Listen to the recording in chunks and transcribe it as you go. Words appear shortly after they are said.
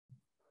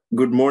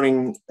Good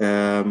morning,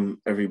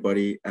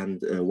 everybody, and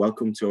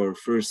welcome to our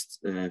first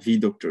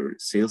vDoctor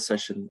sales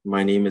session.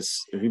 My name is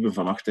Ruben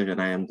van Achter,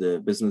 and I am the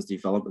Business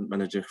Development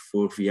Manager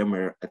for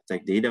VMware at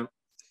Tech Data.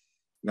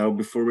 Now,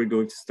 before we're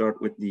going to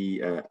start with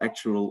the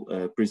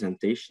actual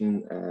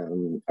presentation,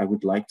 I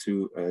would like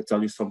to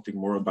tell you something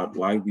more about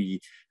why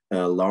we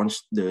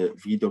launched the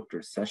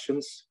vDoctor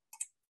sessions.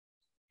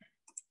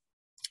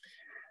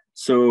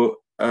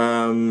 So,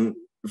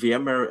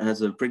 VMware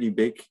has a pretty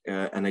big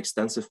and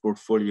extensive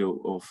portfolio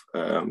of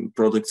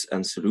products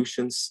and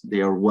solutions.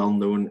 They are well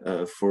known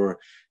for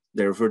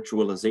their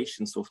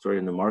virtualization software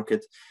in the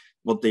market,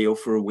 but they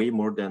offer way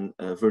more than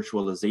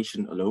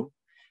virtualization alone.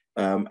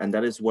 And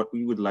that is what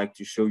we would like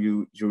to show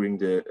you during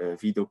the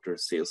vDoctor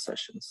sales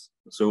sessions.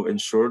 So in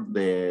short,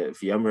 the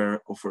VMware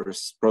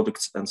offers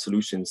products and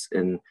solutions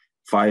in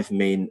 5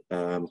 main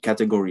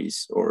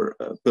categories or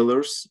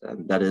pillars,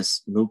 and that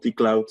is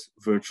multi-cloud,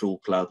 virtual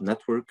cloud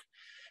network,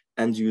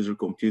 end-user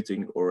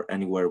computing or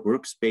anywhere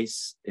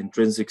workspace,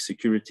 intrinsic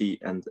security,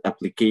 and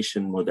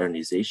application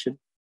modernization.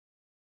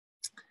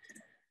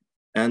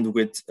 And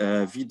with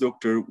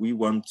vDoctor, we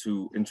want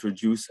to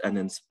introduce and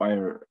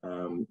inspire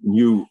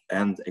new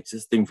and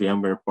existing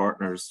VMware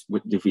partners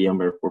with the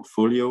VMware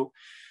portfolio,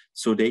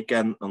 so they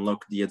can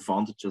unlock the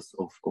advantages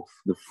of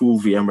the full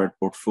VMware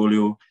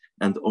portfolio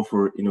and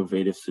offer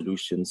innovative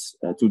solutions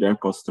to their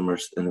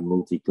customers in a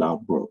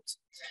multi-cloud world.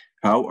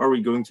 How are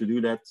we going to do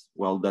that?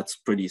 Well, that's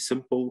pretty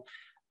simple.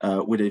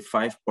 With a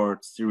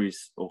 5-part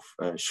series of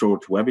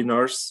short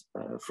webinars,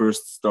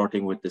 first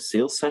starting with the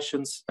sales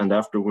sessions, and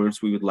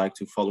afterwards we would like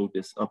to follow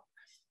this up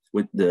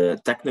with the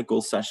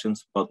technical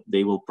sessions, but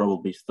they will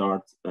probably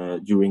start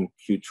during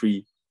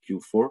Q3,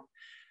 Q4.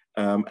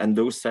 And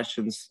those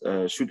sessions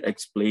should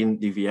explain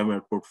the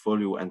VMware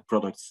portfolio and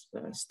products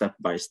step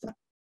by step.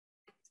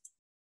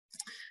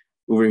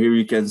 Over here,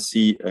 you can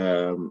see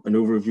an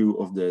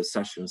overview of the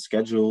session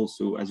schedule.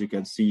 So as you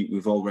can see,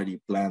 we've already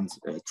planned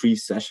 3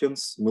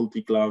 sessions: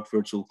 multi-cloud,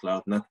 virtual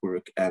cloud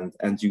network, and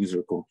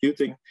end-user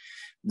computing.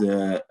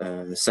 The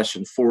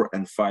session 4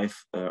 and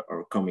 5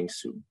 are coming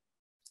soon.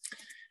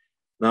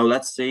 Now,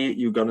 let's say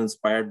you got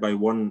inspired by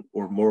one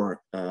or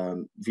more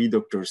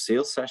vDoctor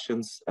sales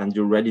sessions and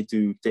you're ready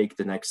to take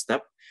the next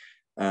step.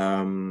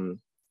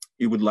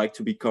 You would like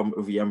to become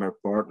a VMware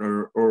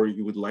partner, or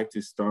you would like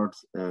to start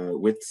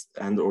with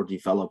and or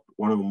develop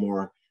one or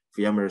more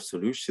VMware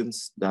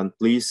solutions, then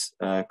please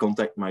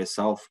contact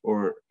myself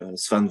or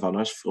Sven van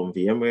Asch from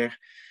VMware,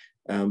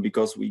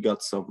 because we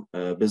got some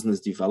business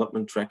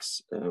development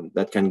tracks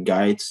that can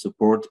guide,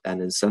 support,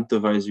 and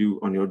incentivize you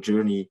on your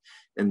journey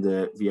in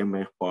the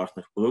VMware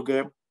Partner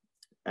Program.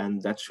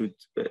 And that should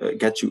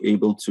get you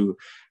able to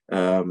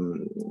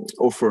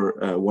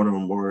offer one or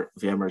more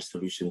VMware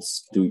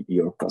solutions to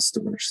your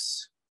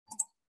customers.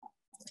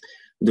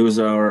 Those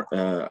are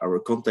our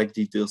contact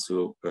details,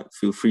 so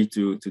feel free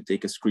to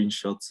take a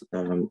screenshot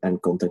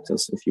and contact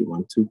us if you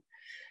want to.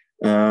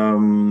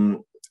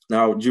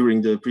 Now,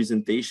 during the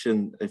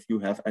presentation, if you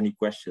have any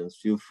questions,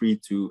 feel free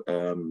to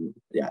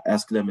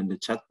ask them in the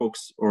chat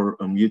box or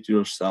unmute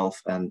yourself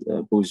and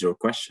pose your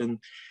question.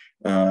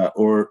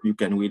 Or you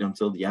can wait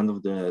until the end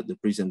of the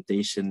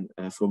presentation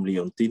from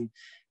Leontine,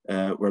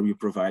 where we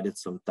provided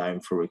some time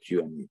for a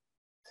Q&A.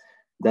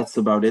 That's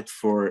about it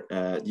for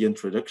the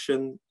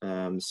introduction.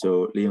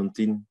 So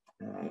Leontine,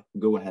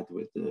 go ahead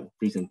with the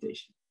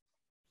presentation.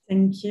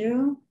 Thank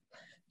you.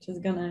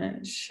 Just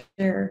gonna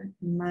share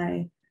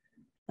my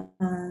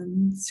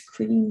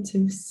screen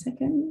 2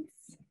 seconds.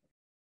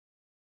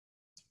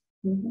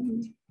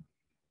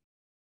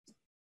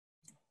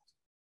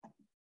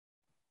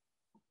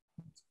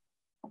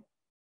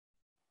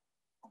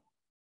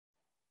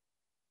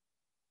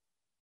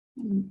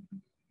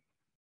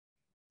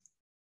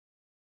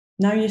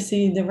 Now you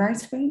see the right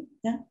screen,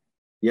 yeah?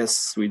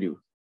 Yes, we do.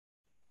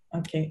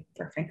 Okay,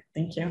 perfect,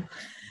 thank you.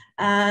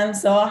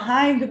 So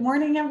hi, good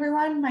morning,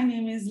 everyone. My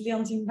name is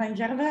Leontine van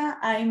Gerwen.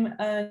 I'm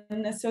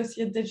an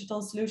Associate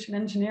Digital Solution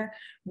Engineer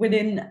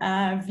within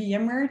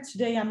VMware.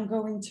 Today, I'm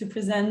going to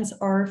present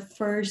our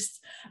first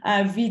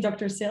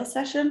vDoctor sales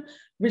session,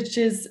 which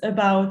is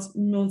about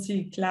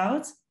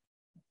multi-cloud.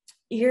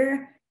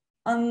 Here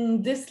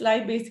on this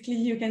slide, basically,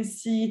 you can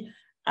see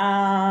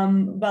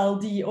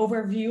the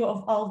overview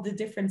of all the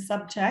different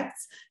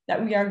subjects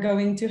that we are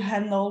going to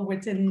handle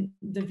within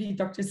the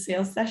vDoctor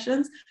sales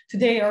sessions.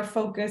 Today, our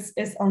focus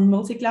is on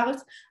multi-cloud.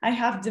 I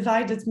have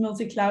divided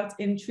multi-cloud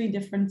in 3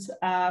 different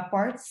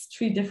parts,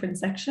 3 different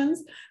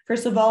sections.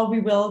 First of all,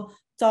 we will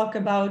talk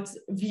about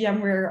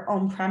VMware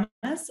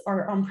on-premise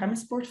or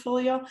on-premise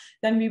portfolio.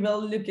 Then we will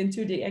look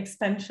into the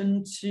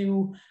expansion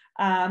to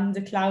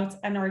the cloud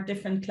and our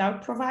different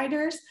cloud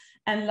providers.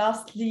 And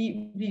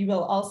lastly, we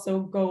will also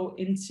go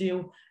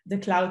into the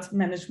cloud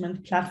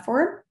management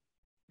platform.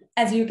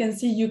 As you can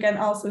see, you can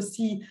also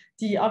see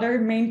the other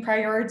main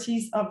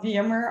priorities of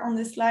VMware on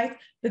this slide,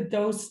 but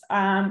those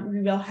we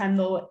will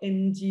handle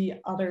in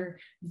the other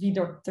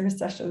vDoctor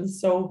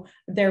sessions. So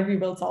there we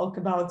will talk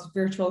about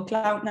virtual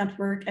cloud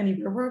network,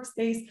 anywhere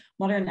workspace,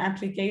 modern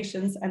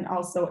applications, and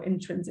also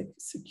intrinsic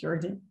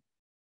security.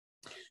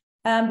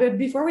 But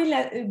before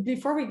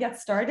we get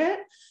started,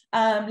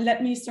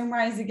 let me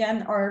summarize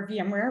again our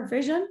VMware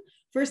vision.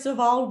 First of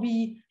all,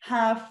 we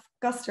have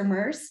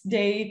customers.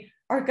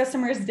 Our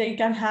customers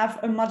can have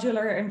a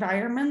modular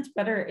environment,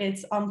 whether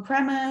it's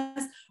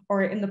on-premise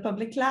or in the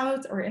public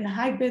cloud or in a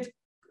hybrid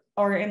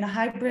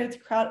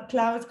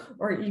cloud,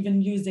 or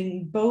even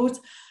using both.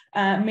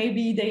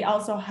 Maybe they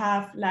also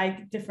have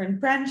like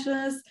different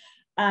branches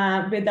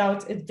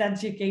without a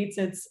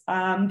dedicated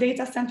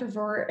data center,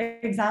 for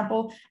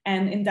example.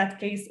 And in that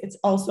case, it's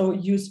also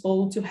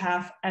useful to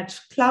have edge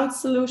cloud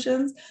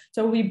solutions.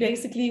 So we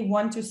basically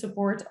want to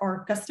support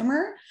our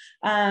customer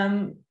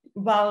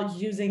while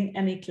using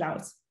any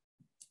cloud.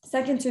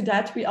 Second to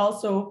that, we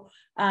also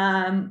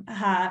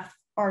have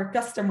our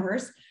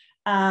customers.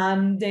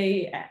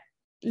 They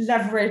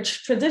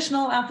leverage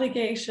traditional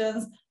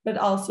applications, but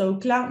also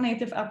cloud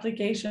native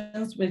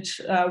applications, which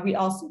we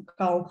also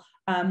call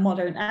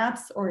modern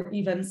apps, or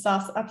even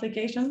SaaS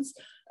applications,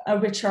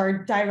 which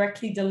are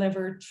directly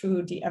delivered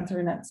through the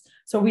internet.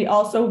 So we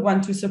also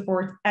want to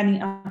support any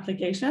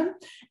application.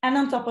 And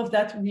on top of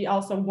that, we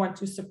also want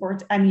to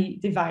support any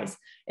device.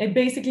 It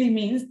basically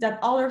means that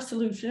all our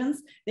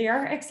solutions, they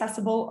are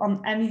accessible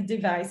on any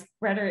device,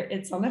 whether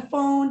it's on a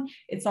phone,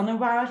 it's on a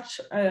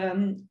watch,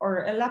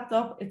 or a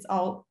laptop, it's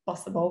all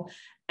possible.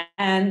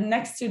 And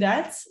next to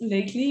that,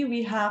 lately,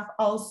 we have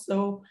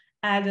also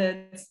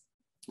added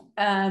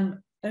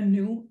a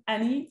new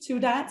any to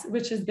that,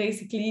 which is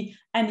basically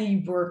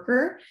any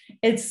worker.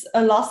 It's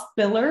a last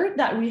pillar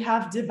that we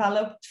have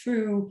developed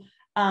through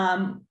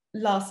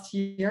last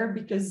year,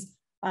 because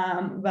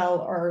well,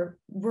 our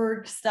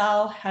work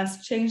style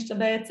has changed a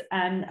bit,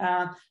 and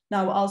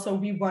now also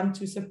we want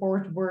to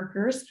support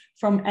workers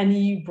from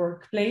any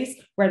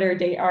workplace, whether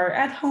they are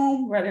at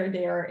home, whether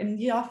they are in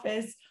the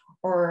office,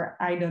 or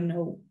I don't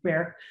know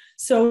where.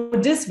 So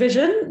this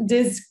vision,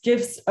 this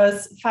gives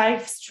us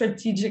 5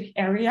 strategic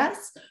areas,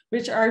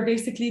 which are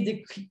basically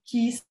the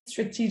key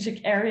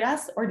strategic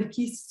areas or the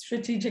key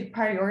strategic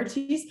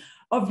priorities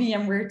of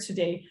VMware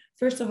today.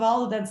 First of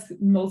all, that's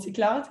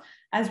multi-cloud.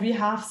 As we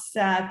have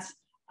said,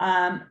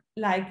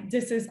 like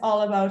this is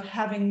all about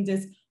having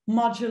this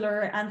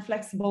modular and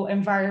flexible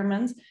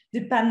environment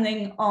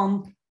depending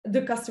on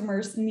the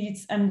customer's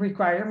needs and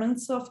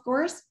requirements, of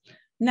course.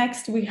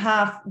 Next, we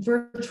have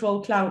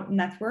virtual cloud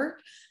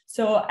network.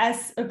 So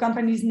as a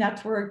company's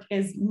network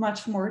is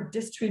much more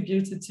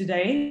distributed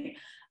today,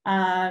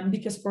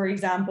 because, for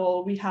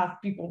example, we have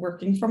people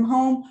working from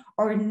home,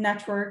 our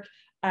network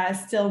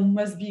still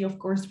must be, of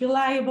course,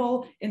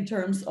 reliable in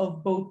terms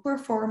of both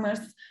performance,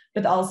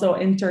 but also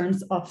in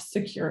terms of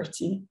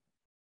security.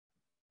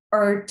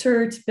 Our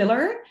third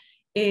pillar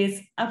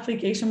is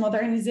application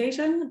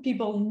modernization.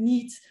 People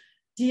need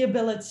the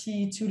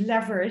ability to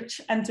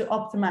leverage and to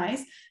optimize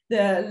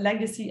the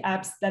legacy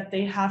apps that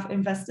they have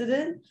invested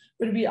in,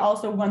 but we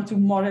also want to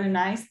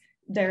modernize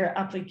their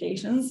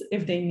applications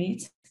if they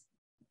need.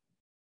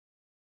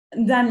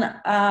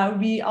 Then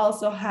we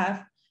also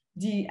have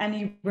the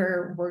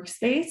anywhere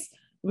workspace,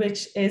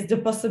 which is the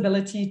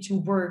possibility to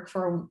work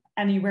from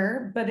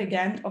anywhere, but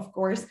again, of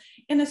course,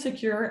 in a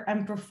secure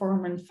and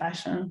performant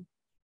fashion.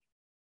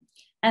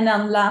 And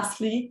then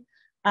lastly,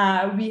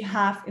 we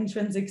have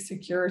intrinsic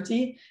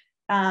security.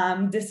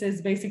 This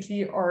is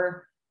basically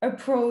our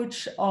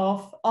approach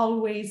of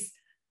always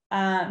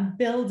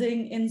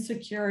building in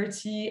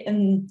security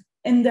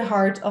in the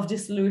heart of the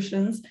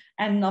solutions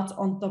and not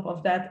on top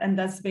of that. And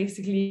that's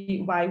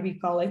basically why we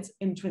call it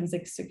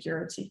intrinsic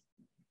security.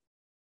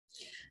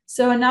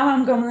 So now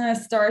I'm going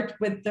to start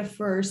with the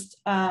first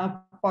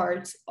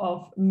part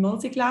of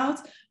multi-cloud,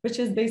 which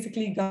is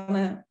basically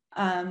going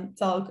to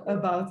talk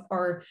about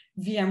our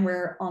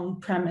VMware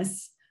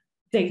on-premise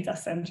data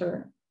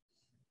center.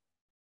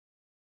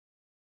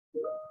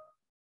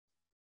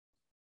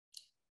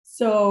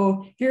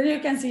 So here you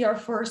can see our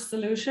first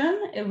solution,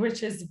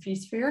 which is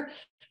vSphere.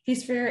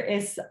 vSphere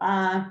is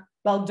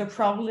well,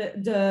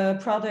 the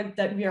product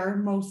that we are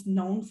most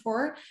known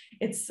for.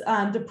 It's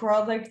the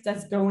product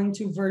that's going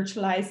to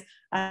virtualize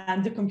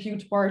the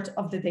compute part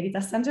of the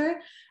data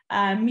center,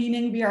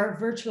 meaning we are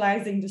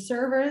virtualizing the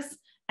servers,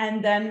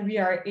 and then we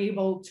are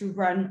able to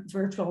run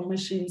virtual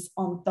machines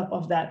on top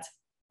of that.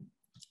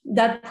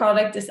 That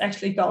product is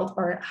actually called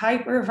our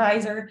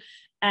hypervisor,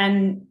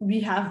 and we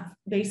have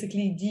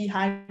basically the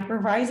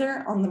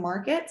hypervisor on the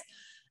market.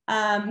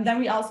 Then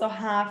we also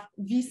have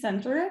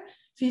vCenter.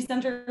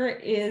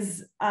 vCenter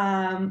is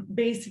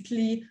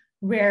basically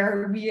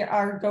where we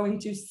are going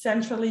to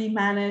centrally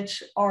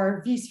manage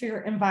our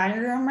vSphere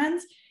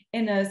environment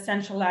in a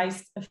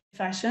centralized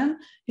fashion,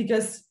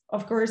 because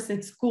of course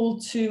it's cool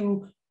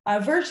to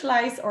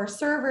virtualize our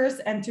servers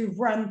and to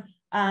run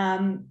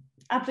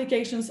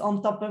applications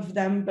on top of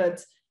them,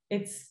 but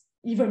it's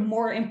even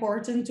more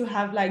important to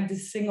have like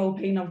this single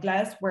pane of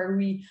glass where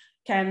we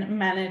can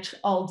manage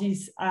all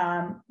these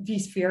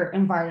vSphere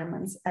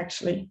environments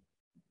actually.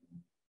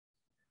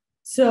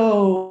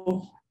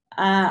 So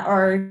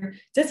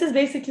this is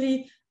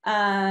basically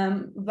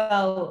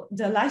well,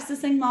 the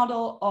licensing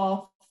model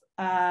of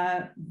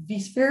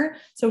vSphere.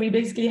 So we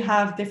basically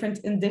have different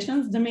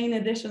editions. The main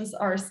editions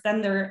are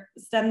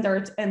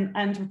standard and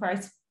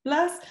enterprise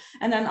plus,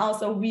 and then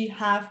also we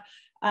have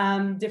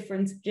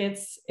different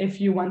kits if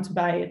you want to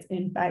buy it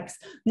in packs.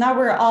 Now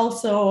we're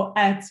also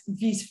at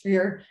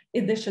vSphere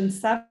edition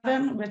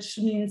 7, which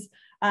means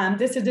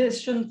this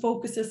edition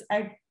focuses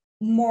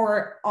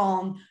more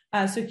on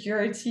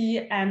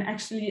security and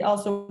actually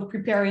also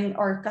preparing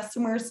our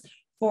customers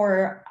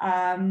for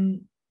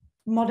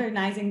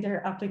modernizing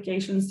their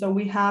applications. So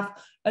we have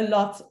a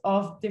lot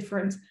of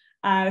different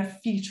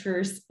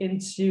features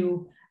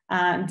into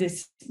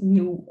this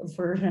new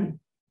version.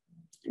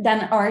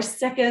 Then our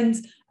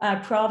second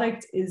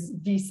product is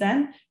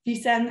vSAN.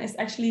 vSAN is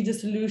actually the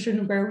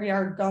solution where we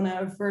are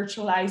gonna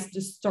virtualize the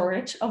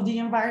storage of the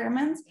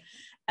environment.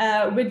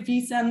 With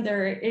vSAN,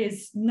 there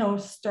is no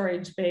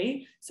storage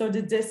bay. So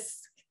the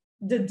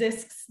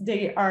disks,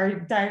 they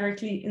are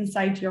directly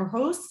inside your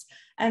host.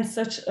 And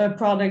such a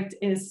product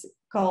is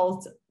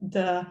called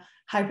the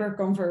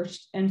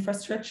hyperconverged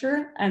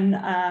infrastructure. And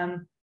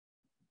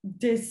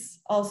this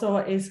also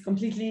is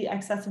completely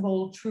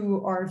accessible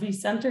through our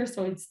vCenter.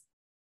 So it's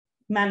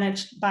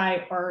managed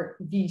by our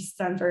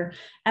vCenter.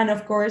 And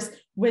of course,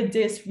 with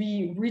this,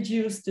 we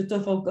reduce the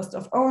total cost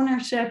of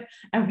ownership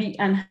and we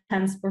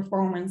enhance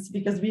performance,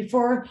 because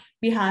before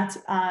we had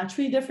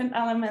 3 different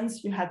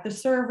elements. You had the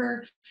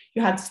server,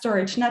 you had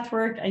storage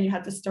network, and you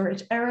had the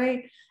storage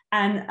array.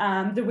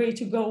 And the way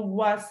to go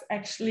was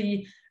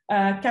actually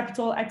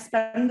capital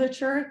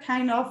expenditure,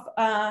 kind of,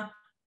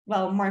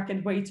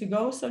 market way to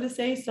go, so to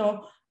say.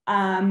 So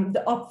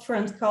the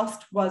upfront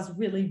cost was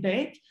really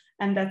big.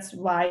 And that's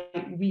why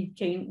we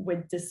came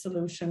with this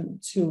solution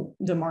to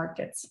the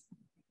market.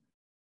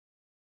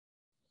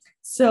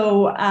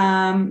 So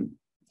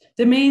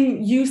the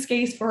main use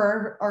case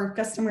for our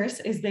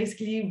customers is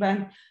basically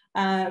when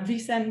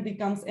vSAN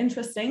becomes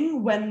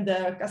interesting, when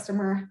the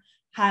customer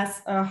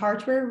has a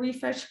hardware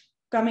refresh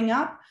coming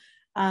up.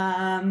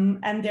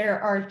 And there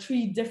are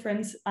 3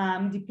 different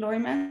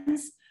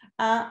deployments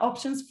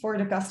options for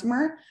the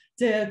customer.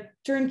 The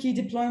turnkey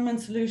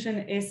deployment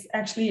solution is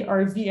actually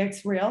our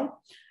VxRail,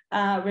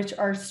 which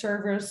are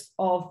servers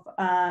of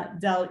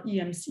Dell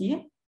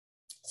EMC.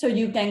 So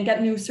you can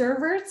get new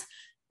servers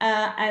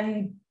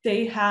and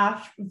they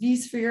have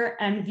vSphere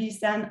and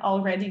vSAN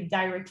already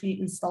directly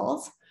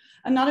installed.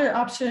 Another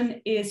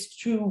option is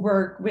to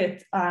work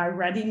with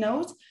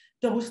ReadyNode.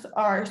 Those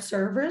are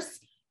servers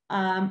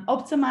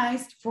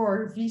optimized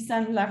for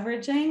vSAN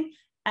leveraging.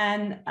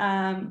 And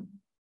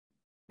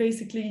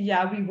basically,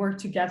 yeah, we work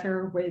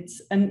together with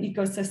an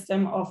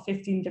ecosystem of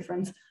 15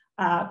 different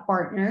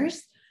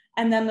partners.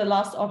 And then the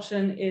last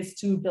option is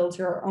to build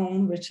your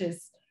own, which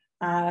is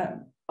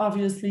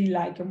obviously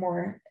like a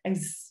more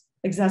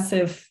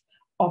excessive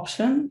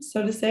option,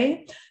 so to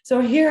say.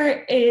 So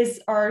here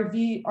is our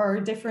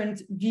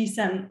different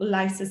vSAN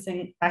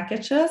licensing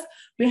packages.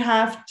 We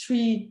have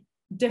 3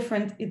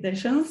 different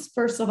editions.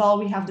 First of all,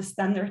 we have the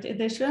standard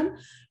edition,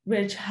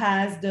 which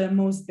has the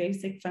most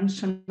basic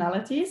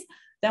functionalities.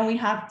 Then we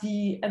have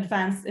the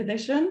advanced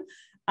edition,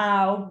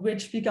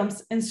 which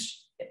becomes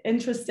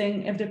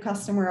interesting if the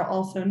customer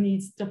also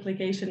needs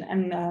duplication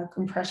and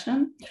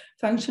compression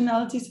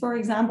functionalities, for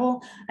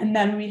example. And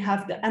then we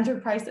have the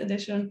enterprise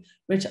edition,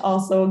 which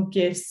also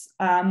gives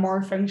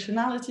more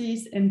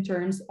functionalities in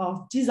terms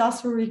of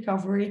disaster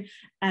recovery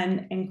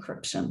and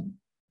encryption.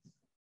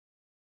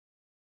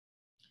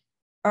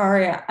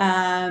 Our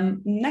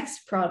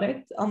next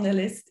product on the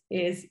list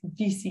is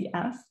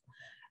VCF.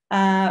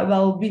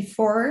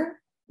 Before,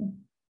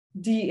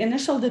 the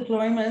initial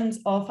deployment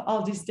of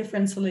all these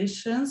different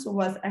solutions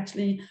was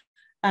actually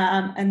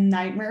a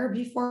nightmare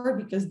before,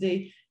 because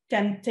they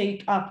can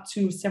take up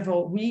to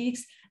several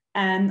weeks,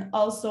 and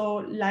also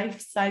life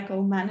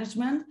cycle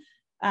management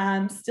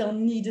still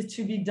needed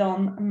to be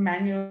done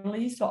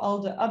manually. So all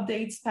the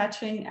updates,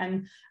 patching,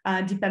 and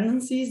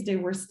dependencies, they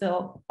were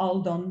still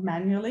all done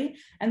manually.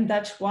 And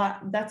that's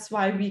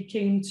why we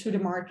came to the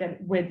market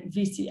with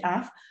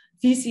VCF.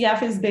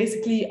 VCF is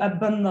basically a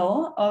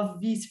bundle of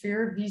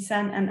vSphere,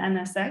 vSAN, and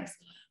NSX.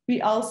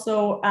 We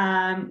also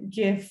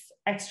give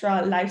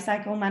extra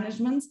lifecycle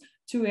management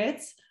to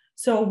it.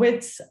 So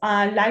with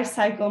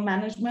lifecycle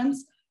management,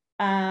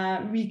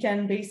 we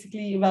can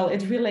basically,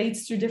 it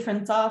relates to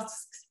different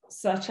tasks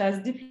such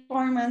as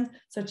deployment,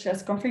 such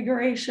as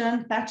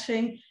configuration,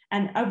 patching,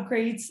 and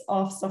upgrades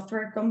of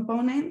software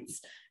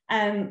components.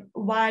 And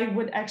why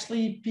would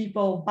actually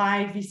people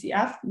buy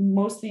VCF?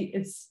 Mostly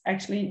it's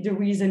actually, the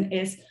reason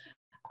is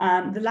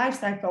the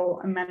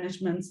lifecycle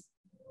management,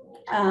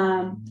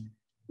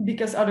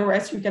 because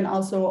otherwise you can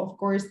also, of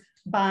course,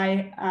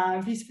 buy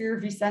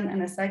vSphere, vSAN,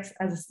 and NSX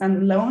as a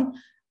standalone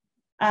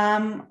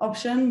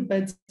option.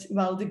 But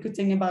the good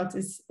thing about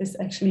this is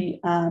actually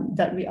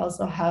that we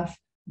also have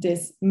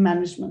this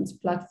management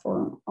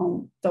platform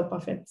on top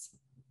of it.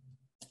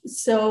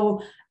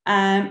 So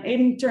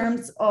in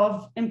terms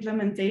of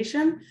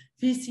implementation,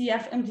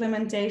 VCF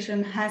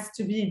implementation has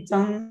to be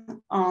done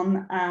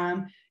on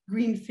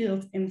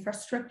greenfield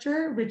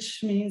infrastructure,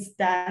 which means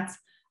that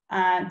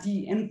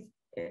the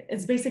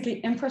it's basically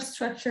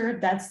infrastructure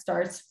that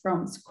starts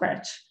from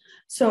scratch.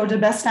 So the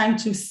best time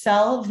to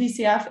sell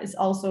VCF is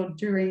also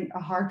during a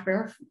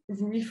hardware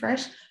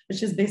refresh,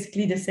 which is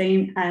basically the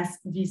same as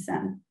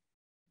vSAN.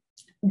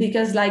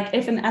 Because like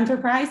if an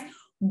enterprise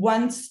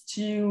wants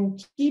to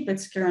keep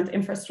its current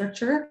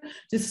infrastructure,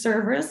 the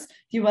servers,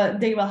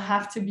 they will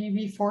have to be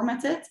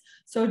reformatted.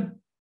 So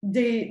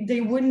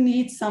they would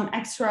need some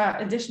extra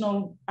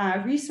additional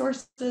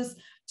resources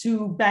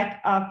to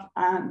back up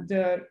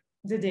the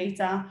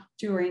data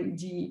during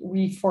the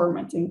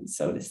reformatting,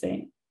 so to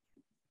say.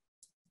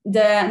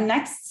 The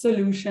next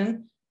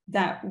solution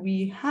that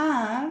we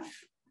have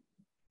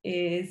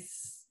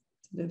is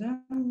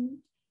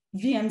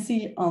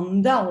VMC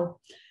on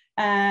Dell.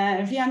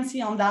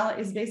 VMC on Dell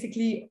is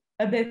basically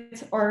a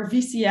bit, or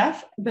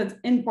VCF, but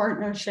in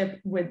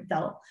partnership with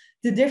Dell.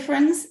 The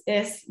difference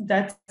is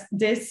that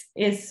this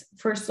is,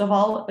 first of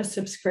all, a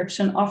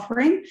subscription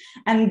offering,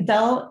 and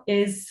Dell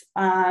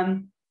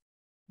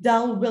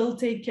will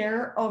take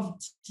care of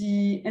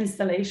the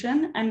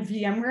installation, and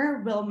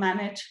VMware will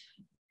manage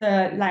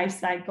the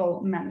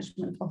lifecycle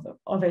management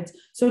of it.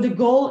 So the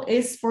goal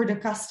is for the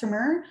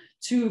customer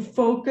to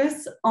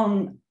focus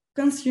on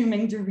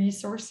consuming the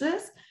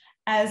resources,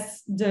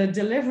 as the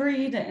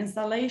delivery, the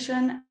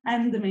installation,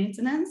 and the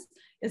maintenance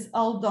is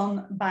all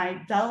done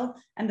by Dell,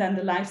 and then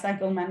the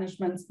lifecycle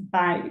management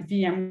by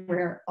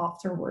VMware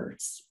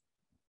afterwards.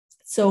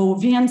 So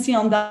VMC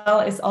on Dell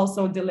is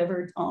also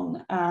delivered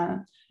on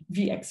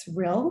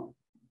VxRail.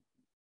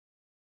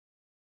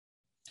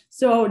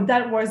 So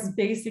that was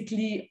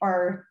basically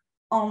our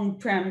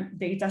on-prem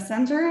data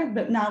center,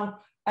 but now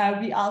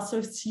we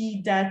also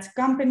see that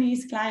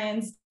companies,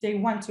 clients, they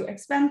want to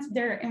expand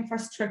their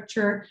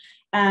infrastructure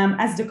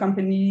as the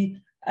company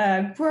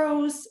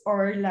grows,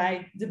 or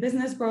like the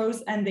business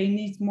grows, and they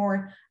need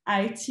more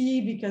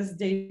IT because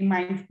they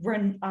might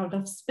run out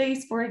of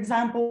space, for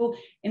example,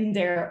 in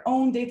their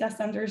own data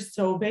centers.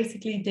 So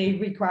basically they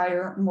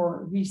require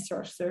more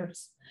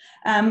resources.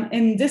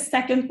 In this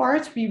second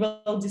part, we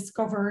will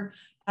discover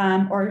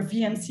our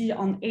VMC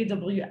on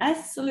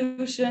AWS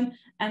solution,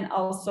 and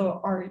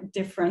also our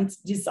different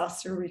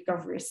disaster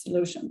recovery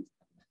solutions.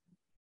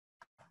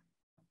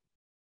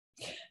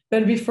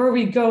 But before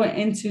we go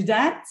into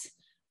that,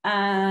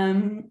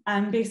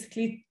 I'm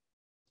basically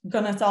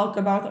gonna talk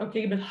about,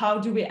 okay, but how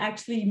do we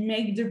actually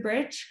make the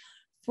bridge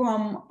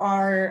from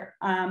our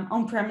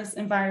on-premise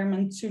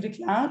environment to the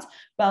cloud?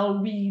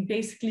 Well, we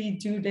basically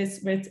do this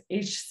with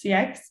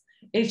HCX.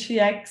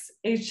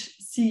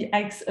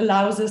 HCX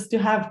allows us to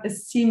have a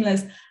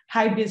seamless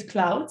hybrid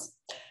cloud.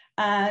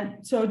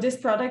 So this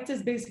product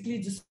is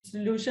basically the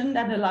solution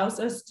that allows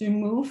us to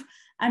move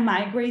and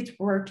migrate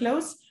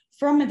workloads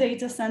from a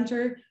data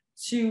center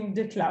to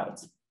the cloud.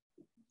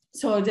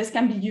 So this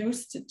can be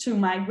used to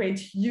migrate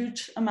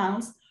huge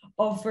amounts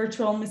of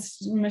virtual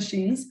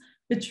machines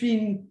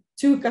between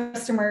two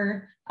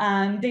customer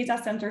data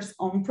centers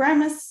on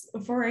premise,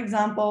 for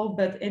example,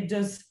 but it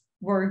does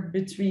work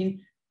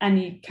between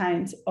any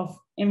kind of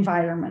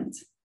environment.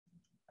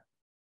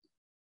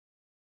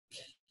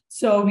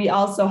 So we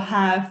also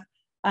have,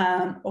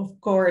 of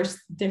course,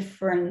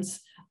 different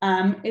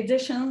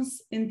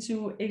additions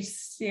into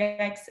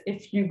HCX.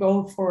 If you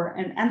go for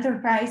an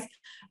enterprise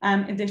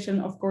edition,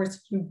 of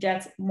course, you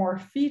get more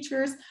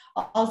features.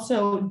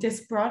 Also,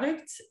 this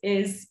product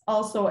is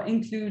also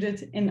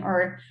included in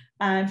our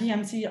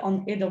VMC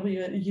on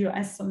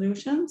AWS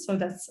solution. So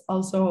that's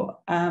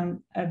also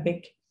a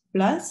big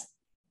plus.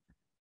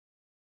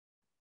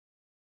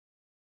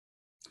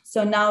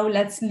 So now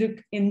let's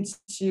look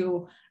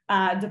into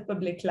the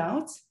public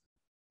cloud.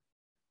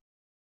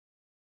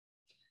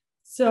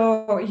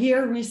 So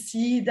here we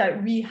see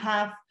that we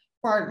have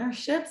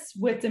partnerships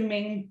with the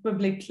main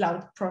public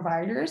cloud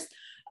providers.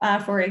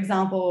 For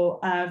example,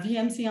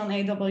 VMC on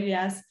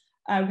AWS.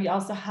 We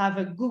also have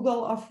a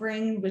Google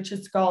offering, which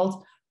is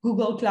called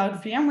Google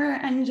Cloud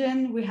VMware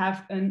Engine. We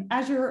have an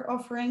Azure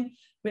offering,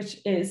 which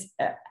is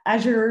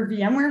Azure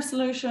VMware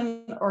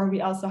solution, or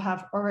we also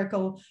have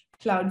Oracle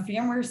Cloud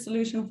VMware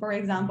solution, for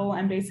example.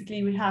 And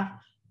basically we have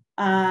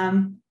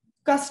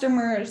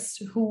customers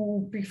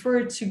who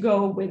prefer to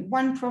go with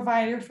one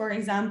provider, for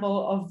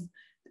example,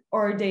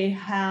 or they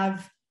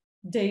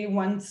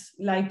want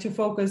like to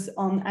focus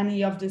on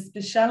any of the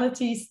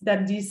specialties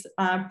that these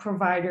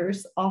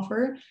providers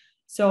offer.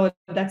 So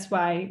that's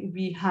why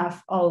we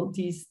have all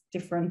these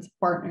different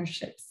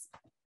partnerships.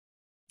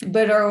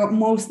 But our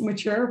most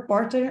mature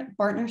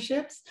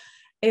partnership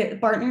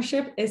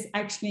is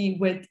actually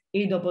with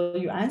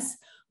AWS.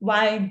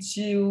 Why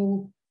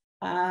do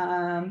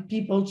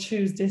people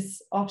choose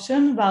this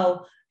option?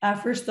 Well,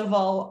 first of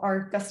all,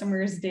 our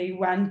customers, they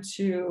want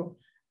to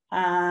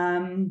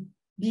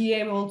be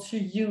able to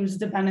use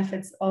the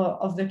benefits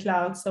of the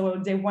cloud. So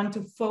they want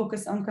to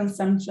focus on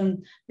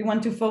consumption, they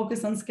want to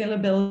focus on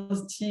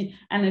scalability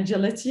and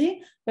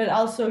agility, but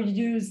also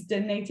use the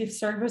native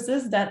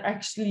services that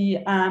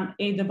actually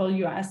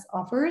AWS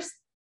offers.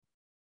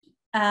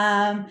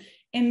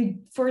 And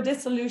for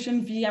this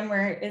solution,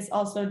 VMware is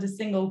also the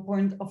single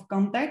point of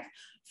contact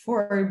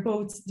for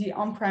both the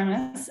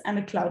on-premise and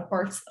the cloud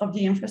parts of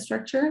the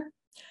infrastructure.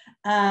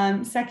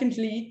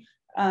 Secondly,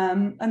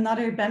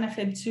 another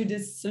benefit to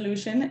this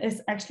solution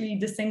is actually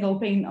the single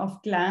pane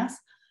of glass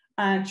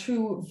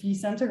through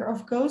vCenter,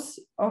 of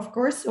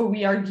course. So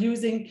we are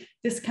using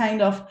this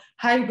kind of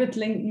hybrid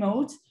link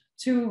mode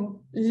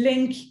to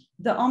link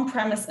the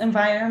on-premise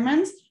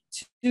environment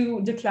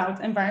to the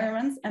cloud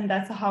environments, and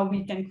that's how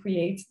we can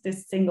create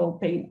this single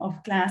pane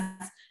of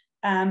glass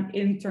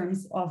in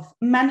terms of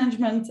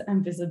management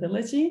and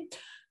visibility.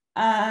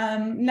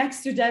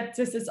 Next to that,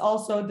 this is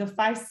also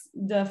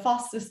the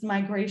fastest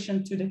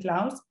migration to the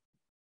cloud.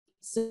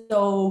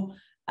 So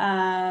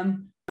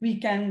we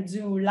can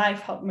do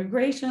live hot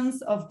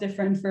migrations of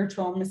different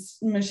virtual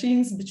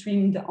machines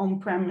between the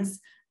on-premise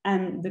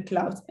and the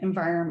cloud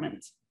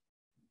environment.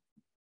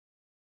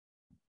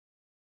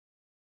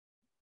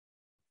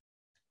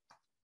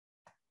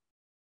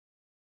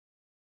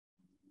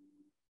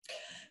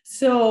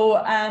 So,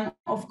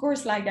 of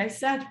course, like I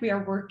said, we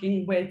are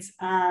working with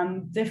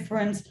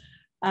different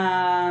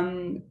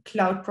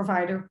cloud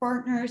provider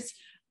partners.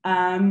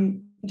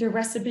 The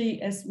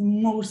recipe is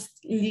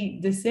mostly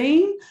the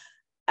same,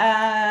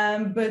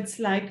 but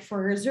like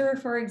for Azure,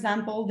 for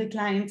example, the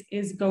client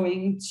is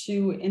going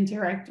to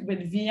interact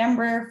with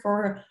VMware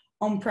for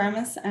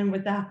on-premise and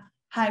with the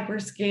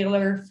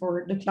hyperscaler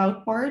for the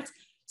cloud part.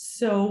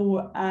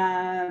 So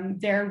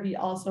there we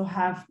also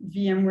have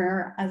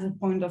VMware as a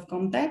point of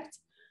contact.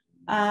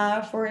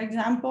 For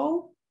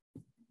example,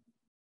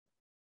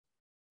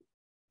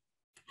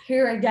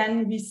 here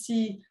again, we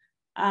see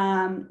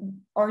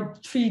our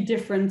 3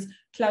 different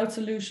cloud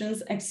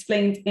solutions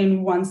explained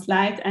in one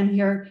slide. And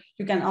here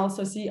you can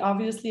also see,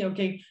 obviously,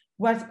 okay,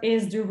 what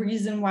is the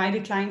reason why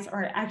the clients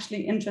are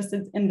actually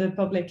interested in the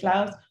public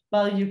cloud?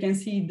 Well, you can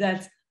see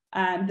that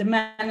the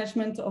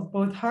management of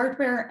both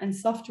hardware and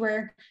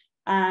software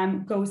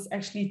goes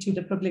actually to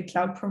the public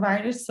cloud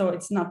providers. So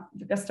it's not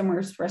the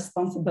customer's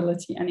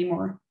responsibility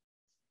anymore.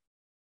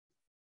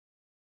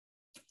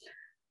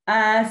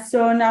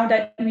 So now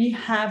that we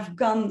have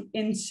gone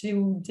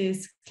into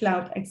this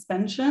cloud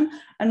expansion,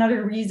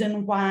 another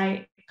reason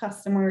why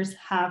customers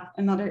have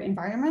another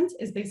environment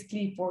is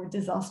basically for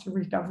disaster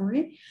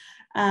recovery.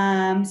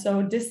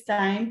 So this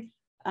time,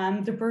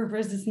 the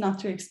purpose is not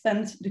to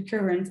expand the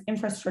current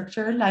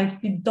infrastructure,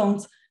 like we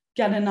don't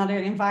get another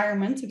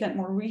environment to get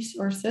more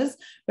resources,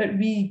 but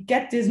we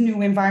get this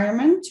new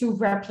environment to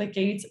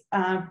replicate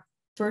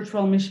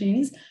virtual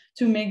machines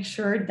to make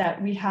sure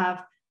that we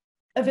have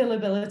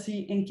availability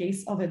in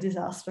case of a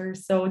disaster.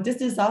 So this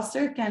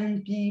disaster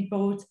can be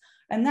both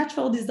a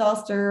natural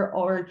disaster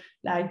or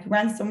like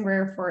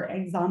ransomware, for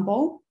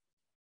example.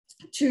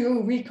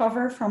 To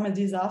recover from a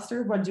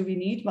disaster, what do we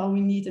need? Well, we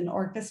need an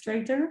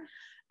orchestrator.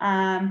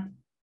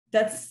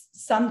 That's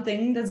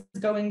something that's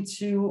going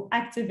to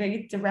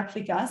activate the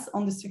replicas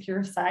on the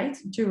secure site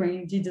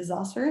during the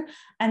disaster.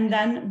 And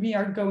then we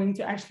are going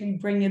to actually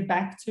bring it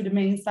back to the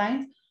main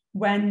site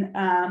when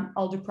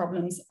all the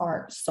problems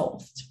are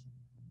solved.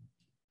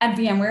 At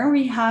VMware,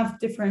 we have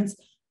different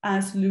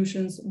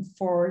solutions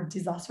for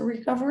disaster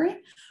recovery.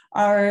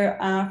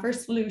 Our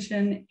first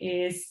solution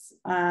is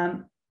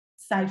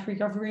Site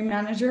Recovery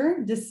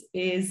Manager. This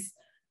is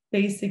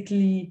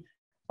basically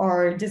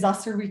our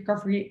disaster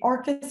recovery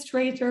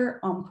orchestrator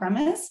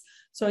on-premise.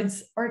 So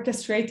it's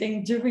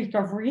orchestrating the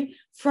recovery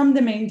from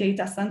the main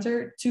data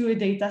center to a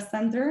data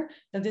center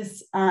that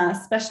is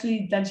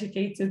specially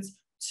dedicated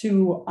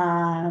to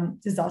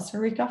disaster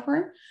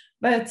recovery.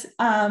 But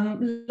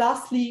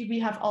lastly, we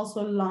have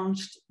also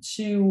launched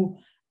 2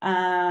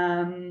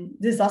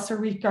 disaster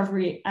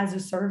recovery as a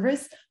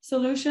service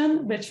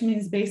solution, which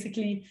means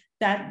basically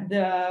that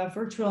the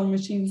virtual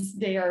machines,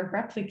 they are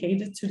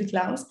replicated to the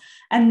cloud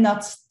and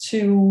not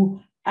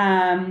to,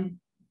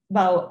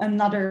 well,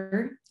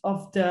 another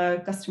of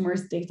the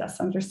customer's data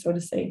centers, so to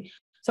say.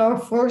 So our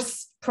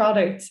first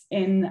product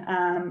in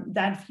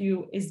that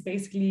view is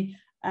basically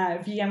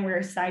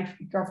VMware Site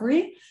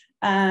Recovery.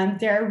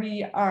 There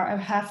we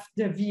have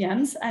the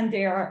VMs, and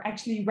they are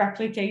actually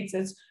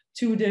replicated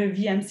to the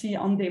VMC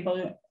on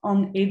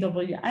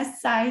AWS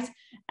side,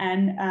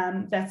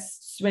 and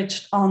that's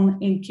switched on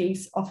in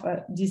case of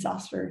a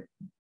disaster.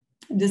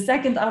 The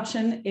second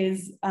option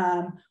is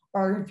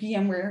our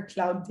VMware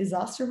Cloud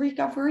Disaster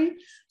Recovery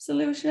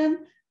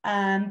solution.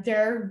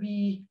 There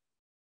we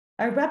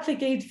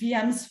replicate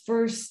VMs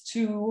first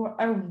to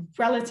a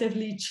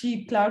relatively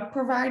cheap cloud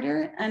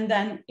provider, and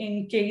then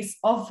in case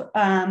of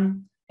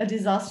a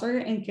disaster,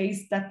 in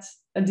case that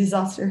a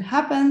disaster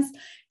happens,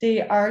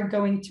 they are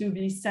going to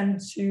be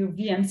sent to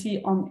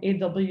VMC on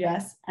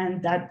AWS,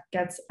 and that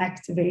gets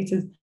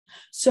activated.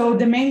 So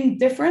the main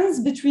difference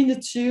between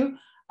the 2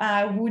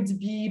 would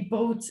be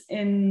both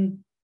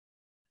in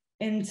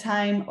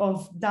time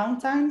of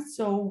downtime.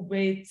 So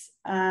with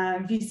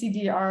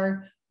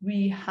VCDR,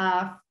 we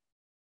have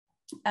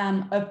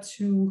up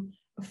to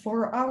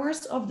 4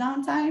 hours of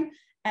downtime,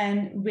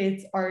 and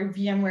with our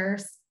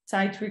VMware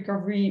Site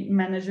Recovery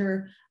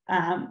Manager,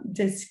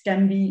 this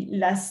can be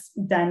less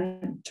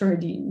than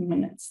 30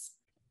 minutes.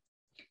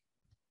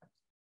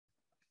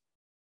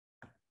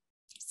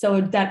 So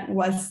that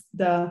was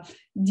the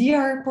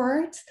DR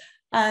part.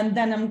 And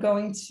then I'm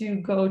going to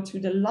go to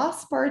the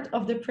last part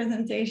of the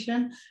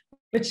presentation,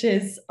 which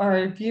is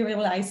our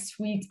vRealize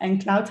Suite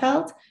and Cloud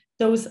Health.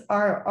 Those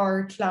are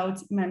our cloud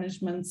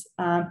management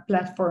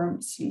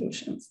platform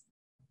solutions.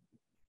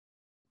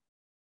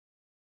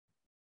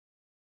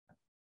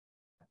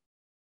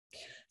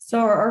 So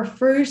our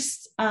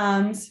first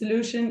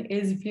solution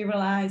is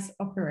vRealize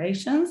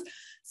Operations.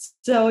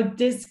 So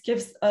this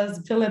gives us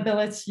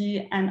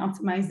availability and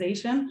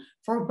optimization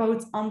for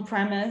both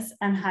on-premise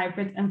and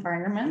hybrid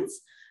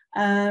environments.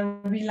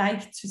 We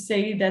like to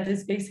say that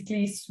it's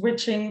basically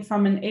switching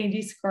from an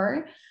 80s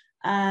car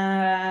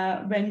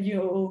when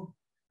you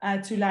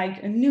to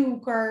like a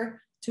new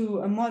car to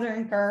a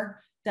modern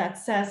car that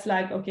says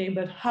like, okay,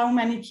 but how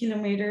many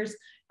kilometers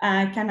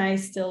can I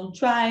still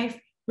drive?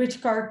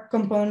 Which car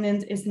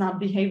component is not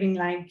behaving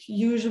like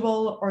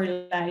usual, or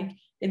like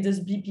it does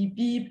beep, beep,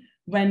 beep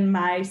when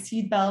my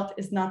seatbelt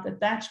is not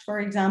attached, for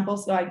example.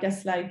 So I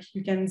guess like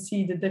you can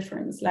see the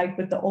difference like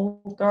with the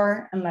old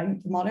car and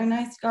like the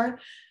modernized car.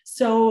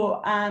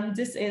 So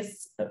this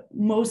is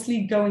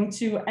mostly going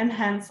to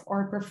enhance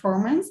our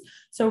performance.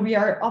 So we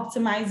are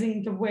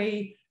optimizing the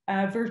way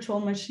virtual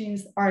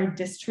machines are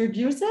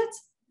distributed,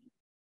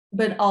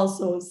 but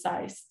also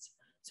sized.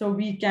 So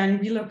we can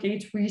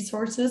relocate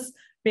resources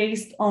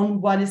based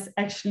on what is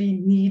actually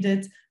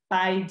needed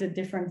by the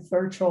different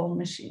virtual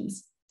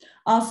machines.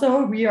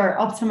 Also, we are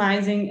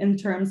optimizing in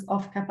terms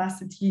of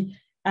capacity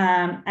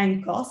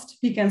and cost.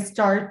 We can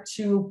start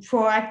to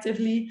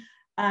proactively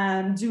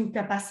do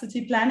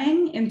capacity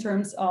planning in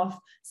terms of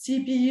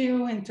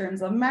CPU, in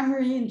terms of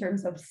memory, in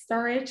terms of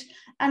storage.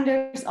 And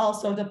there's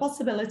also the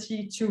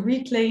possibility to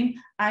reclaim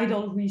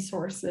idle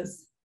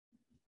resources.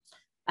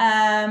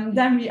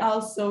 Then we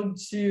also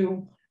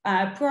do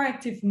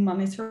proactive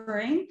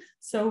monitoring.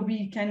 So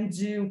we can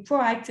do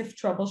proactive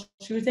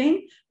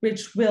troubleshooting,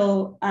 which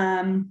will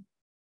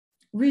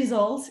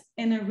result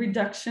in a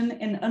reduction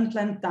in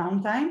unplanned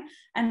downtime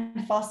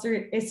and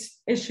faster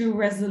issue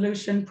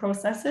resolution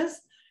processes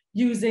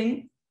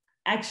using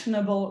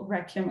actionable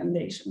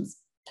recommendations.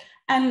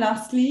 And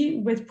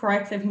lastly, with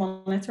proactive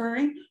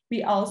monitoring,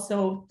 we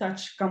also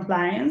touch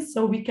compliance.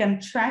 So we can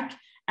track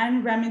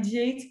and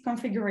remediate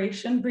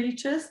configuration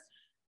breaches,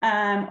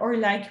 or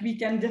like we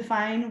can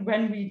define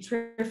when we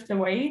drift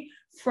away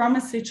from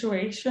a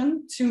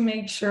situation to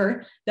make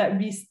sure that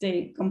we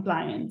stay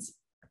compliant.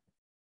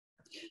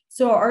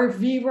 So our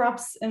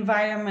VROPS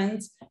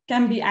environment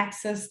can be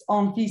accessed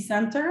on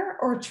vCenter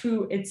or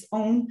through its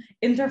own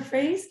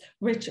interface,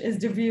 which is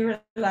the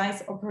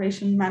vRealize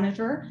Operation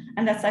Manager.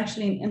 And that's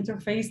actually an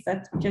interface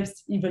that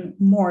gives even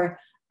more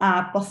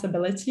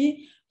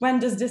possibility. When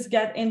does this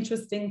get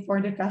interesting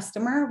for the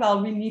customer?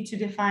 Well, we need to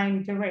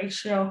define the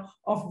ratio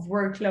of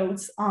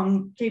workloads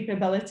on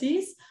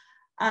capabilities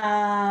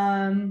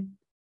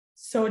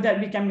so that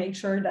we can make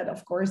sure that,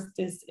 of course,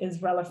 this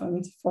is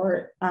relevant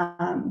for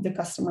the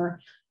customer.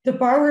 The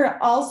power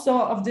also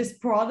of this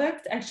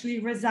product actually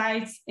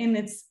resides in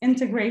its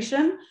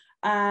integration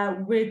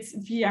with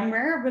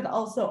VMware, but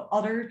also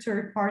other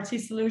third-party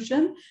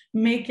solutions,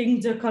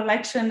 making the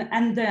collection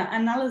and the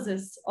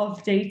analysis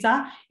of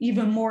data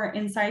even more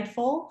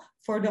insightful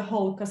for the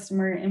whole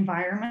customer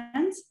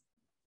environment.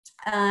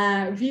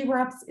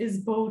 VROPS is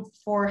both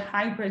for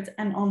hybrid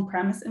and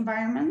on-premise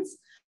environments,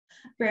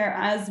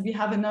 whereas we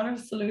have another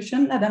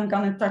solution that I'm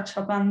going to touch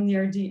upon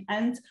near the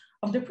end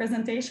of the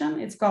presentation.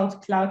 It's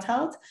called Cloud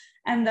Health,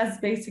 and that's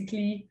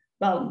basically,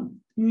 well,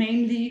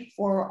 mainly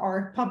for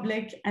our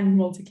public and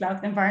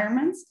multi-cloud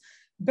environments.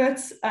 But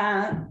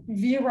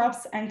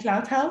VROPS and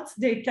Cloud Health,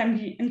 they can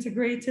be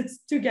integrated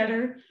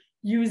together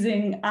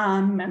using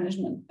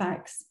management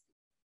packs.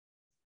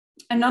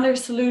 Another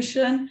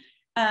solution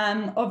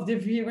of the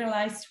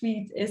vRealize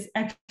suite is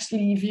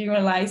actually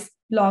vRealize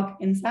Log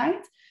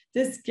Insight.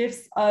 This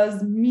gives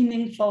us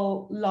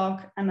meaningful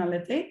log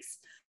analytics.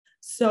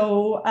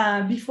 So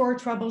before,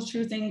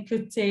 troubleshooting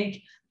could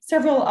take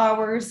several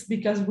hours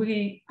because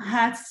we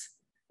had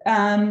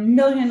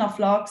millions of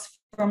logs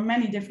from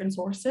many different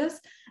sources.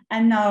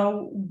 And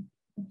now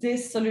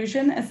this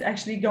solution is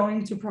actually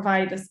going to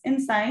provide us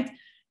insight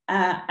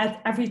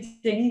at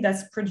everything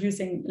that's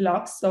producing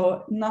logs.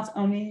 So not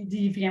only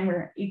the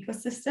VMware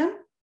ecosystem.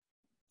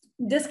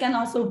 This can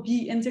also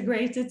be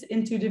integrated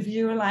into the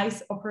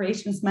vRealize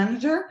Operations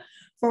Manager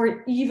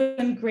for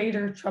even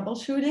greater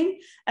troubleshooting,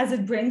 as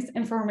it brings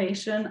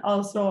information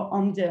also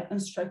on the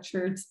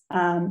unstructured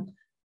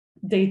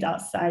data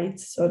side,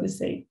 so to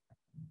say.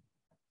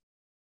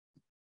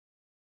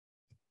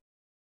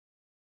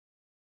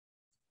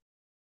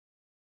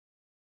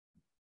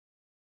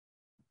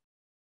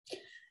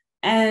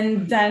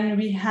 And then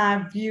we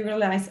have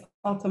vRealize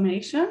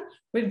Automation.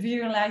 With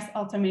vRealize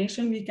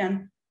Automation, we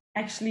can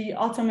actually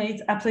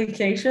automate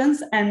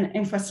applications and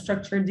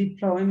infrastructure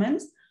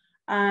deployments.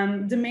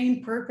 The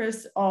main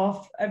purpose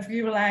of a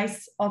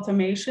vRealize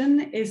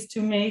Automation is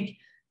to make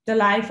the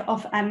life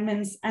of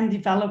admins and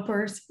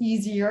developers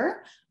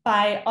easier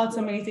by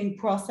automating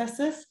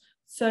processes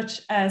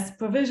such as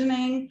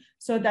provisioning,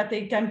 so that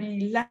they can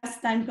be less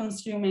time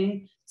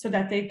consuming, so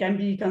that they can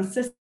be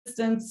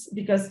consistent,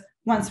 because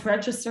once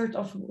registered,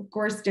 of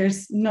course,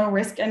 there's no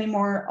risk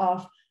anymore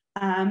of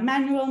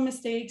manual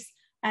mistakes,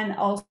 and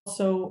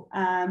also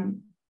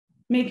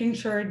making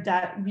sure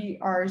that we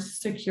are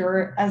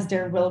secure, as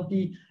there will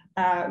be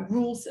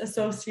rules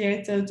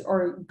associated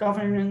or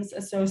governance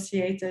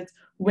associated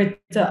with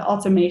the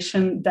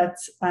automation that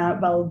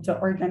well, the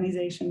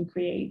organization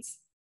creates.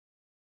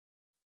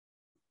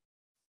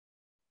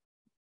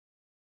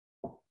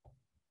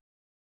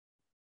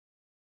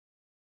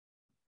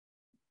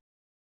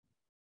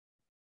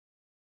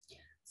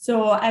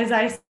 So as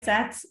I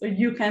said,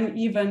 you can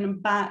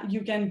even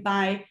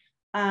buy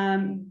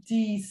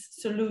these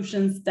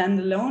solutions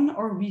standalone,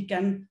 or we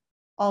can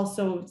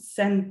also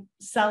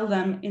sell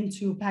them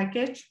into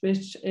package,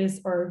 which is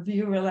our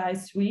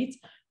vRealize suite.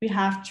 We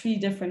have 3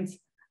 different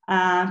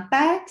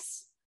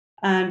packs,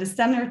 the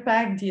standard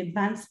pack, the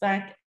advanced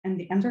pack, and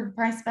the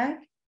enterprise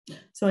pack.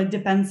 So it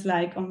depends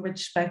like on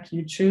which pack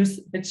you choose,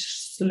 which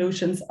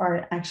solutions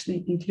are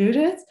actually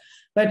included.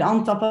 But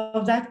on top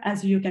of that,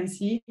 as you can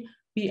see,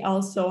 we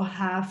also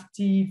have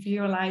the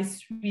vRealize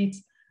suite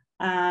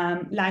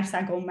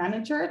lifecycle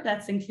manager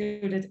that's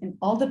included in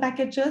all the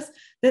packages.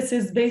 This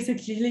is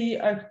basically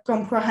a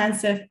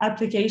comprehensive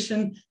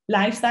application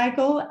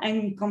lifecycle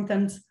and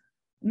content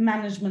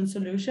management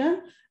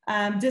solution.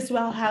 This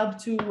will help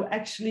to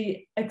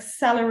actually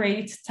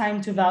accelerate time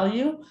to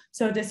value.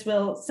 So this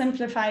will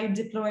simplify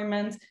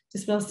deployment,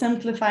 this will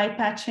simplify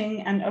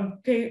patching and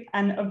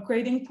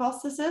upgrading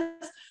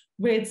processes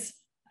with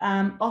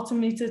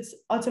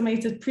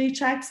automated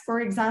pre-checks,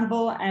 for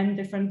example, and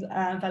different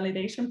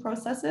validation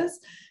processes.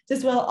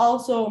 This will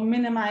also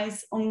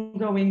minimize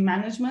ongoing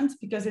management,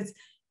 because it's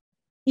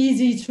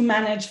easy to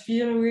manage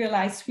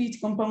vRealize suite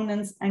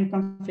components and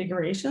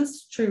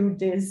configurations through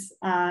this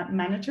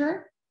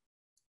manager.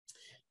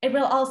 It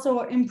will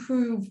also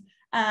improve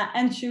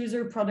end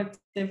user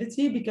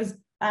productivity, because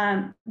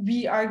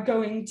we are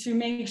going to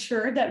make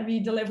sure that we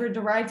deliver the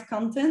right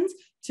content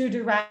to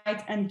the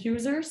right end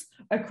users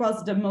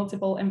across the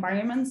multiple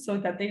environments, so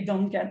that they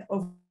don't get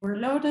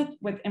overloaded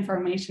with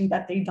information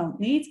that they don't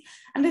need.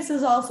 And this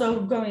is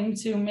also going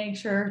to make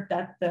sure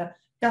that the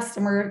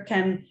customer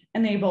can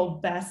enable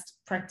best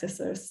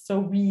practices. So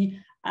we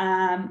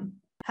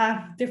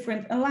have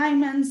different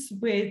alignments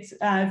with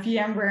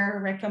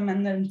VMware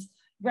recommended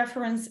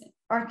reference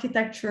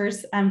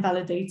architectures and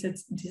validated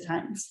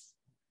designs.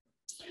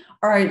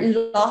 Our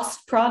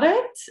last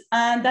product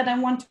that I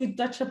want to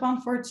touch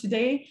upon for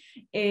today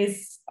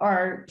is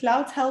our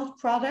Cloud Health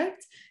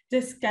product.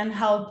 This can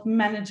help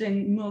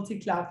managing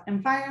multi-cloud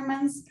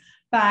environments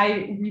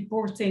by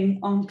reporting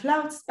on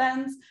cloud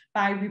spend,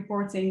 by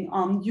reporting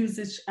on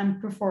usage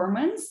and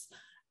performance.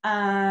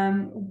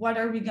 What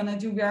are we gonna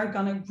do? We are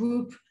gonna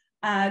group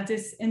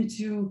this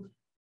into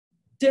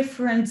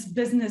different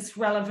business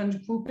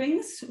relevant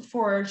groupings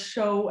for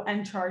show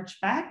and charge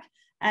back.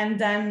 And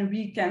then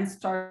we can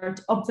start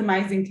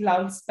optimizing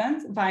cloud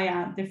spend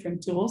via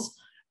different tools.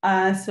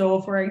 So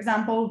for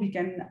example, we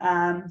can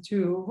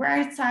do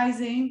right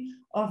sizing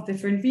of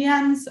different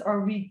VMs,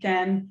 or we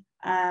can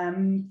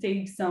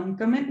take some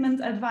commitment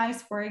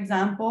advice, for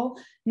example.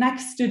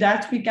 Next to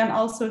that, we can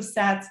also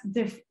set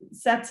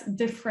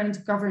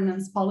different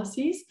governance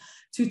policies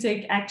to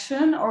take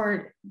action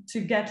or to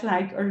get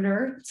like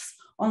alerts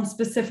on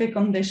specific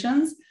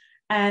conditions.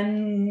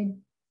 And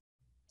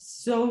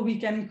so we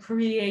can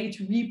create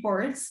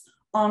reports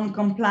on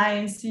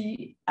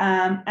compliancy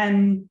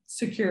and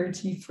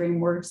security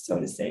frameworks, so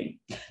to say.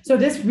 So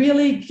this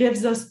really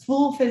gives us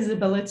full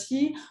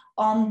visibility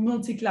on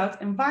multi-cloud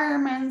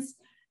environments.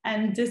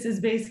 And this is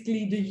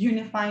basically the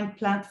unified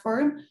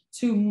platform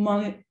to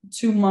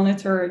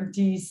monitor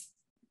these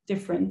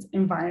different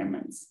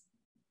environments.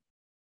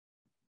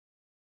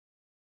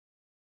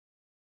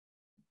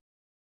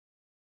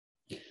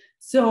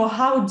 So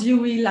how do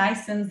we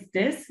license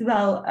this?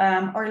 Well,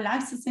 our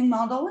licensing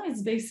model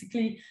is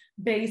basically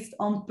based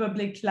on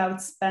public cloud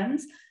spend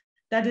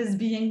that is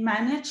being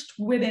managed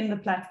within the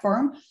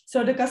platform.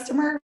 So the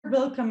customer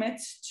will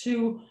commit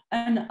to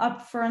an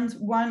upfront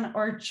 1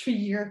 or 3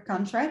 year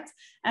contract,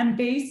 and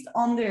based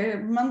on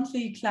their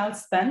monthly cloud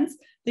spend,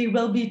 they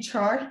will be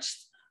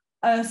charged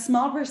a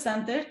small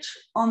percentage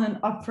on an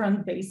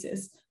upfront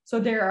basis. So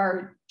there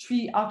are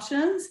 3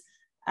 options,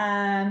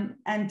 and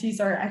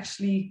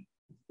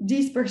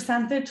these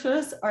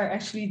percentages are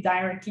actually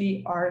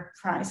directly our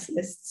price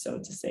list, so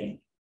to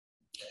say.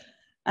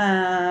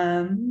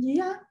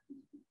 Yeah,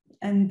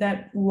 and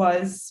that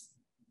was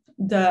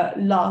the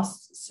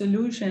last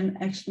solution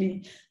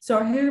actually.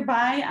 So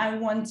hereby I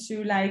want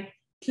to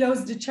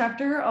close the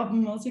chapter of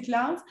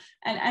multi-cloud.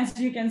 And as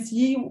you can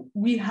see,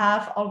 we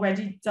have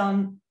already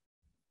done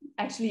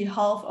actually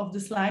half of the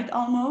slide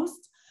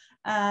almost.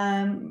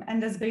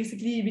 And that's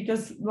basically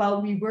because,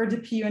 well, we were the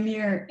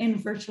pioneer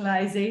in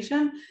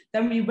virtualization.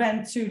 Then we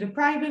went to the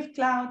private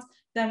cloud.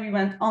 Then we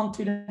went on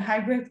to the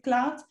hybrid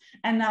cloud.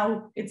 And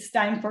now it's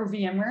time for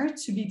VMware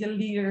to be the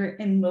leader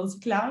in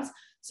multi-cloud.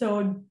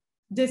 So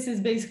this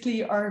is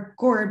basically our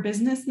core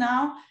business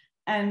now,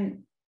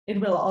 and it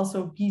will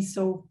also be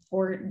so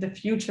for the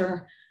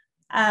future.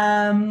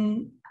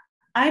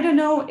 I don't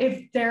know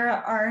if there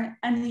are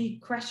any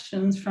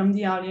questions from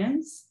the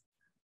audience.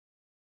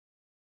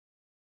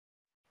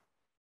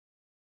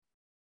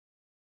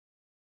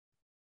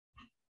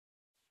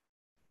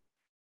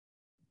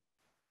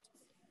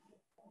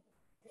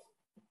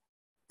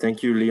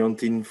 Thank you,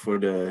 Leontine, for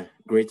the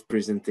great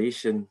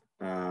presentation.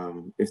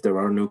 If there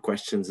are no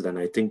questions, then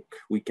I think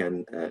we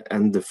can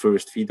end the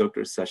first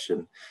vDoctor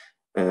session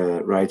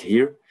right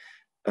here.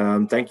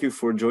 Thank you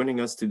for joining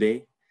us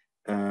today.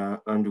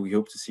 And we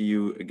hope to see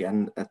you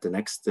again at the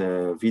next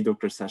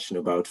vDoctor session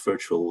about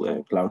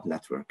virtual cloud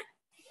network.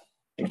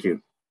 Thank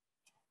you.